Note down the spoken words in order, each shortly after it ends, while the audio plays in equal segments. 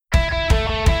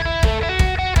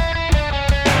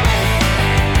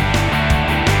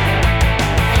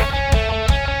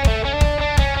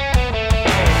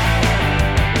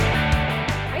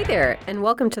and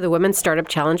welcome to the Women's Startup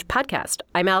Challenge podcast.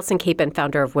 I'm Allison Capon,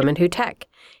 founder of Women Who Tech.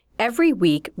 Every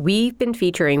week, we've been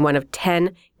featuring one of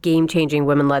 10 game-changing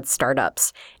women-led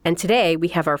startups, and today we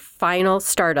have our final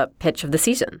startup pitch of the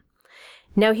season.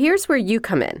 Now here's where you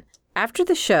come in. After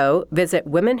the show, visit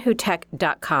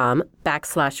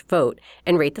womenwhotech.com/vote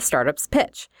and rate the startup's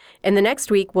pitch. And the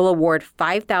next week, we'll award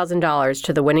 $5,000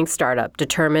 to the winning startup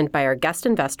determined by our guest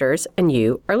investors and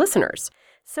you, our listeners.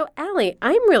 So, Allie,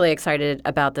 I'm really excited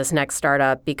about this next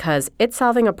startup because it's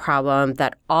solving a problem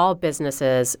that all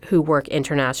businesses who work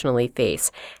internationally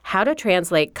face: how to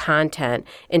translate content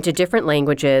into different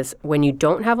languages when you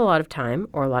don't have a lot of time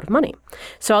or a lot of money.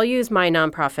 So I'll use my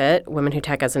nonprofit, Women Who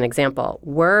Tech, as an example.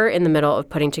 We're in the middle of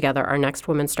putting together our next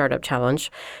Women's Startup Challenge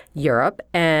Europe,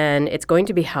 and it's going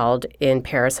to be held in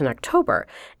Paris in October.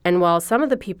 And while some of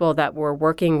the people that we're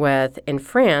working with in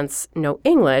France know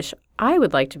English, I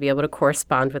would like to be able to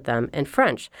correspond with them in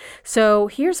French. So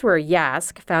here's where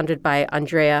Yask, founded by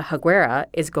Andrea Haguera,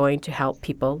 is going to help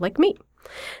people like me.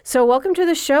 So welcome to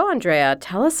the show, Andrea.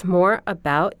 Tell us more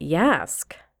about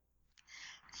Yask.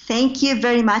 Thank you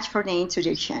very much for the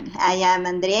introduction. I am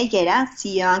Andrea Haguera,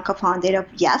 CEO and co-founder of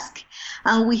Yask,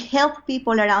 and we help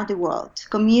people around the world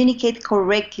communicate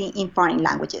correctly in foreign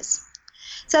languages.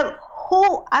 So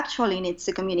who actually needs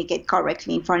to communicate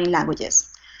correctly in foreign languages?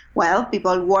 Well,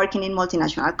 people working in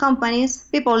multinational companies,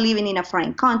 people living in a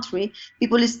foreign country,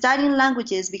 people studying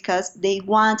languages because they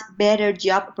want better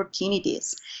job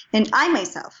opportunities. And I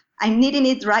myself, I'm needing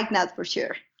it right now for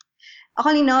sure.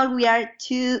 All in all, we are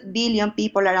 2 billion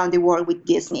people around the world with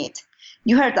this need.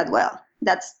 You heard that well.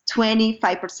 That's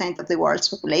 25% of the world's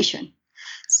population.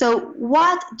 So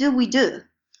what do?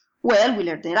 Well, we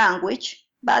learn the language,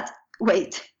 but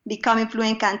wait, becoming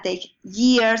fluent can take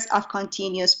years of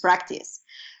continuous practice.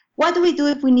 What do we do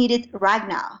if we need it right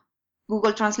now?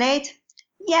 Google Translate?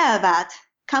 Yeah, but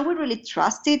can we really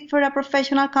trust it for a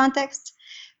professional context?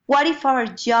 What if our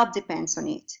job depends on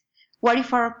it? What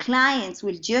if our clients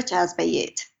will judge us by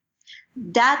it?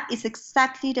 That is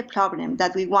exactly the problem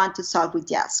that we want to solve with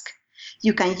Yask.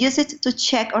 You can use it to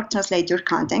check or translate your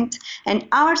content, and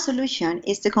our solution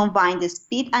is to combine the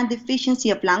speed and efficiency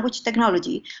of language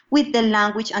technology with the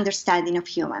language understanding of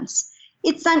humans.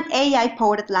 It's an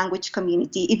AI-powered language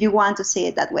community, if you want to say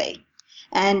it that way.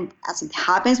 And as it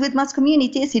happens with most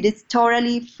communities, it is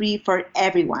totally free for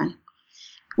everyone.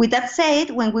 With that said,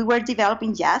 when we were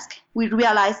developing Yask, we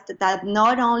realized that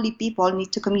not only people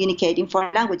need to communicate in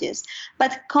foreign languages,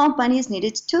 but companies need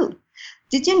it too.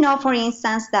 Did you know, for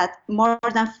instance, that more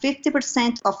than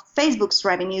 50% of Facebook's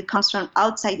revenue comes from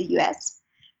outside the US?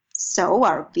 So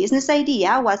our business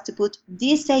idea was to put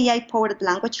this AI-powered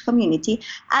language community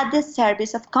at the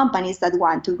service of companies that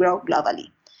want to grow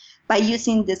globally. By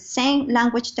using the same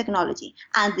language technology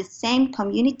and the same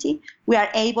community, we are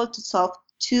able to solve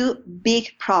 2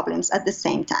 big problems at the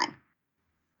same time.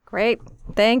 Great.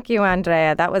 Thank you,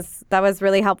 Andrea. That was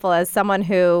really helpful. As someone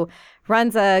who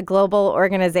runs a global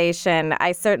organization,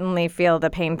 I certainly feel the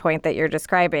pain point that you're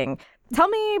describing. Tell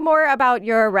me more about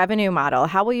your revenue model.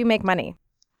 How will you make money?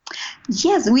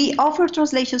 Yes, we offer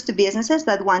translations to businesses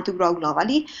that want to grow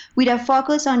globally with a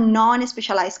focus on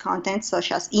non-specialized content such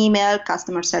as email,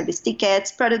 customer service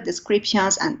tickets, product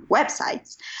descriptions, and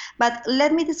websites. But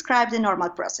let me describe the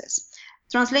normal process.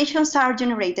 Translations are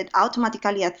generated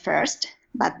automatically at first,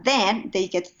 but then they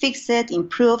get fixed,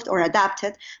 improved, or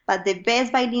adapted by the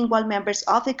best bilingual members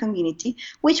of the community,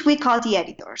 which we call the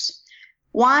editors.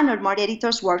 1 or more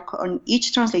editors work on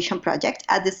each translation project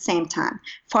at the same time,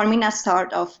 forming a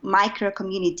sort of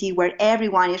micro-community where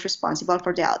everyone is responsible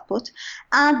for the output,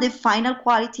 and the final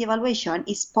quality evaluation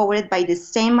is powered by the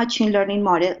same machine learning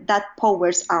model that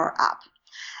powers our app.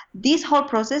 This whole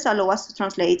process allows us to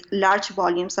translate large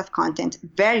volumes of content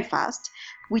very fast.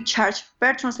 We charge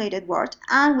per translated word,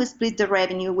 and we split the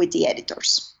revenue with the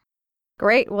editors.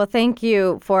 Great. Well, thank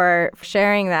you for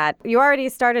sharing that. You already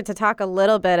started to talk a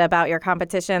little bit about your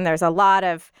competition. There's a lot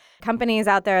of companies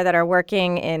out there that are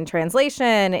working in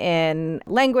translation, in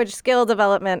language skill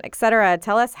development, et cetera.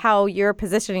 Tell us how you're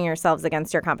positioning yourselves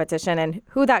against your competition and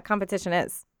who that competition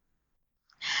is.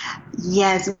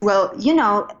 Yes, well,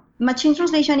 machine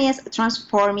translation is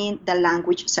transforming the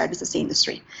language services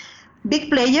industry.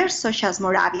 Big players such as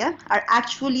Moravia are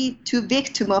actually too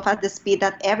big to move at the speed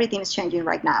that everything is changing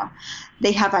right now.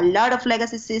 They have a lot of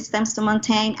legacy systems to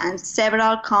maintain and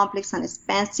several complex and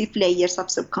expensive layers of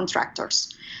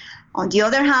subcontractors. On the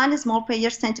other hand, small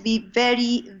players tend to be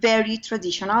very, very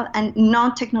traditional and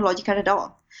non-technological at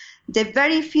all. The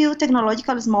very few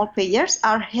technological small players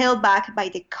are held back by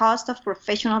the cost of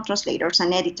professional translators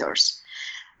and editors.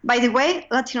 By the way,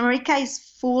 Latin America is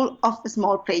full of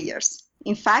small players.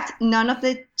 In fact, none of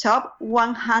the top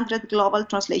 100 global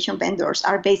translation vendors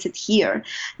are based here,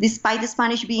 despite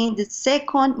Spanish being the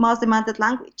second most demanded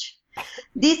language.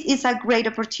 This is a great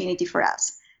opportunity for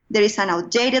us. There is an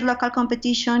outdated local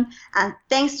competition, and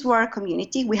thanks to our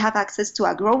community, we have access to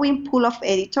a growing pool of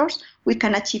editors. We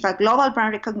can achieve a global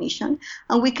brand recognition,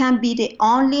 and we can be the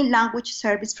only language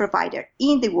service provider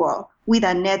in the world with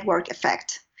a network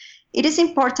effect. It is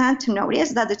important to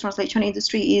notice that the translation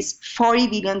industry is $40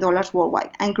 billion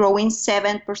worldwide and growing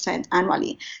 7%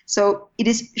 annually. So it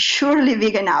is surely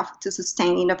big enough to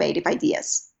sustain innovative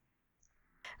ideas.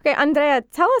 Okay, Andrea,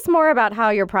 tell us more about how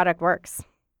your product works.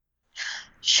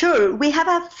 Sure. We have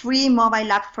a free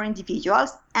mobile app for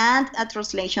individuals and a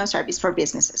translation service for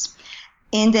businesses.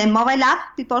 In the mobile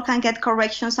app, people can get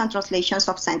corrections and translations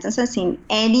of sentences in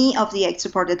any of the 8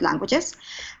 supported languages.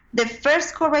 The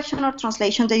first correction or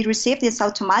translation they receive is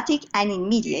automatic and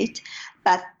immediate,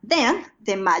 but then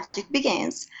the magic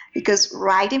begins because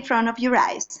right in front of your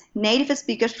eyes, native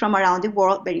speakers from around the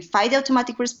world verify the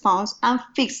automatic response and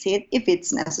fix it if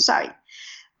it's necessary.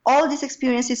 All this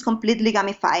experience is completely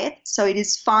gamified, so it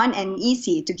is fun and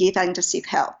easy to give and receive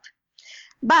help.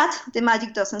 But the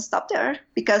magic doesn't stop there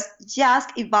because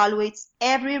Jask evaluates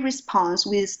every response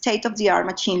with state-of-the-art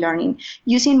machine learning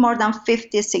using more than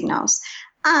 50 signals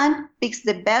and picks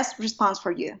the best response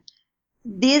for you.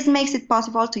 This makes it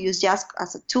possible to use Jask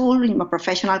as a tool in a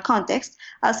professional context,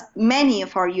 as many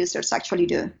of our users actually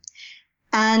do.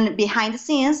 And behind the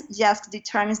scenes, Jask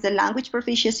determines the language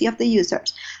proficiency of the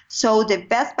users. So the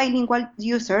best bilingual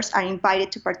users are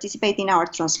invited to participate in our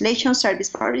translation service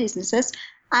for businesses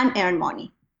and earn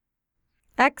money.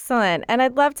 Excellent. And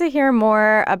I'd love to hear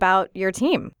more about your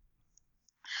team.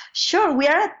 Sure. We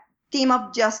are a team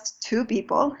of just 2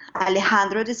 people,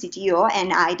 Alejandro, the CTO,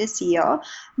 and I, the CEO,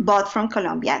 both from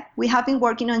Colombia. We have been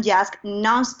working on Jask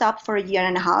nonstop for a year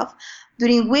and a half,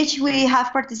 during which we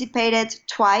have participated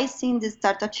twice in the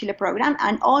Startup Chile program,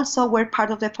 and also were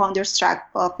part of the founders track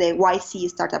of the YC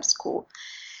Startup School.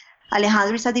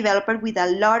 Alejandro is a developer with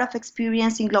a lot of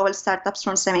experience in global startups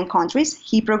from 7 countries.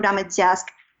 He programmed Jask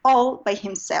all by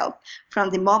himself, from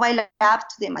the mobile app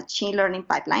to the machine learning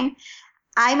pipeline.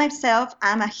 I myself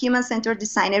am a human-centered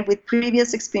designer with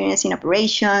previous experience in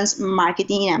operations,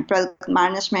 marketing, and product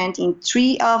management in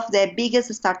 3 of the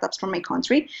biggest startups from my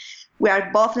country. We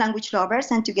are both language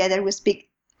lovers, and together we speak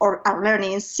or are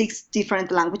learning 6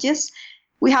 different languages.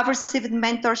 We have received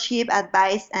mentorship,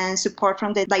 advice, and support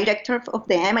from the director of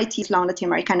the MIT Sloan Latin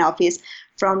American office,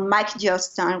 from Mike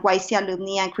Johnston, YC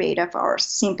alumni and creator of our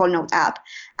Simple Note app,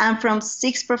 and from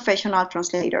 6 professional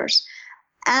translators.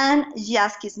 And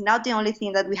Jask is not the only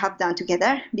thing that we have done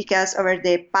together, because over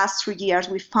the past 3 years,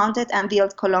 we founded and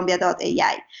built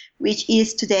Colombia.ai, which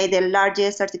is today the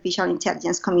largest artificial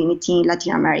intelligence community in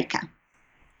Latin America.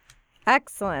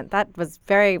 Excellent. That was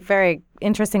very, very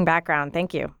interesting background.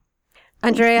 Thank you.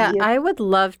 Andrea, I would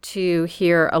love to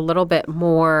hear a little bit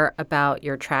more about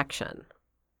your traction.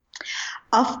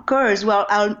 Of course. Well,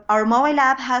 our mobile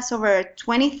app has over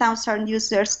 20,000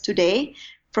 users today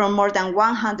from more than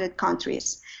 100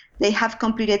 countries. They have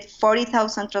completed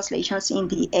 40,000 translations in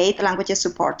the 8 languages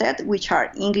supported, which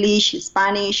are English,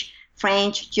 Spanish,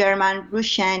 French, German,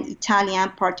 Russian, Italian,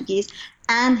 Portuguese,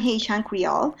 and Haitian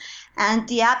Creole. And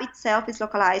the app itself is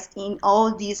localized in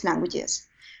all these languages.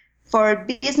 For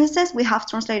businesses, we have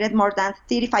translated more than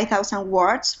 35,000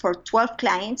 words for 12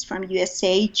 clients from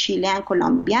USA, Chile, and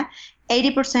Colombia,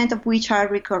 80% of which are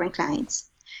recurring clients.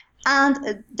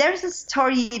 And there's a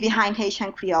story behind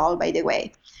Haitian Creole, by the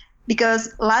way,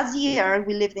 because last year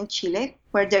we lived in Chile,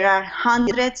 where there are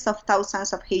hundreds of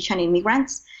thousands of Haitian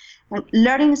immigrants. And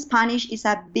learning Spanish is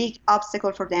a big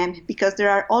obstacle for them because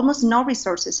there are almost no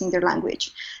resources in their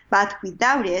language. But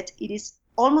without it, it is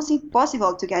almost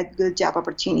impossible to get good job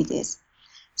opportunities.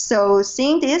 So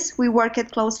seeing this, we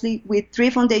worked closely with 3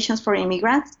 foundations for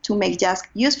immigrants to make Jask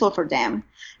useful for them.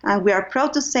 And we are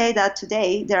proud to say that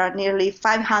today there are nearly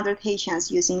 500 Haitians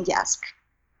using Jask.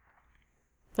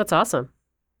 That's awesome.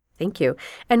 Thank you.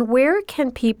 And where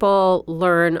can people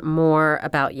learn more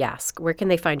about Jask? Where can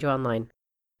they find you online?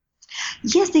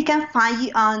 Yes, they can find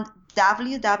you on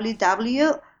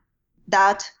www.jask,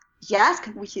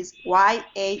 which is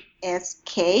YASK.ai.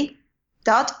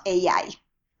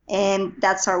 And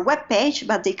that's our webpage,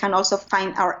 but they can also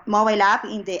find our mobile app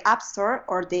in the App Store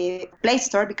or the Play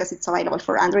Store because it's available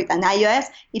for Android and iOS.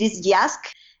 It is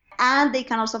Jask. And they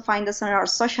can also find us on our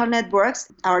social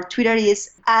networks. Our Twitter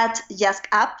is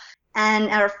 @JaskApp, and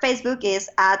our Facebook is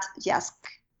 @Jask.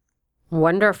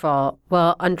 Wonderful.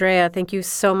 Well, Andrea, thank you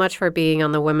so much for being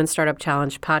on the Women Startup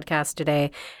Challenge podcast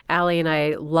today. Allie and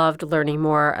I loved learning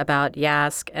more about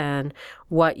Yask and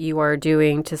what you are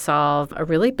doing to solve a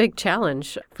really big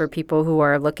challenge for people who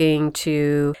are looking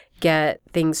to get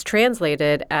things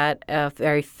translated at a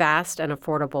very fast and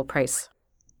affordable price.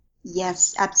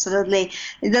 Yes, absolutely.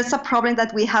 That's a problem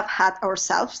that we have had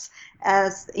ourselves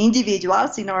as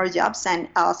individuals in our jobs and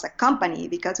as a company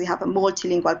because we have a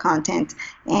multilingual content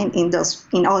and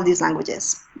in all these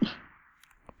languages.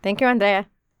 Thank you, Andrea.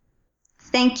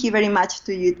 Thank you very much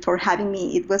to you for having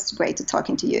me. It was great to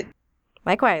talking to you.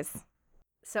 Likewise.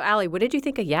 So, Allie, what did you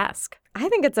think of Yask? I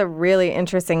think it's a really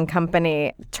interesting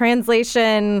company.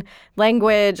 Translation,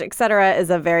 language, et cetera, is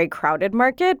a very crowded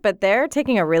market, but they're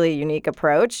taking a really unique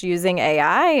approach using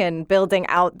AI and building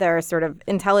out their sort of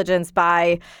intelligence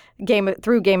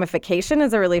through gamification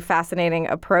is a really fascinating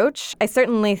approach. I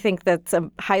certainly think that's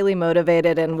a highly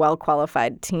motivated and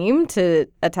well-qualified team to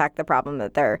attack the problem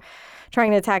that they're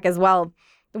trying to attack as well.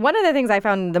 One of the things I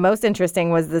found the most interesting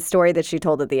was the story that she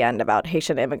told at the end about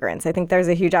Haitian immigrants. I think there's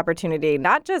a huge opportunity,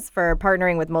 not just for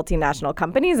partnering with multinational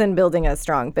companies and building a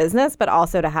strong business, but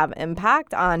also to have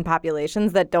impact on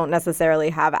populations that don't necessarily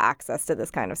have access to this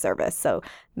kind of service. So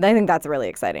I think that's really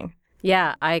exciting.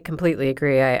 Yeah, I completely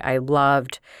agree. I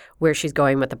loved where she's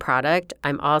going with the product.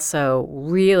 I'm also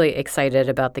really excited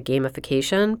about the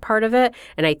gamification part of it.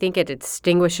 And I think it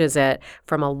distinguishes it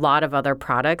from a lot of other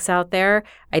products out there.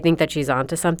 I think that she's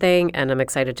onto something, and I'm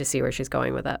excited to see where she's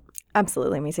going with it.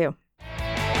 Absolutely. Me too.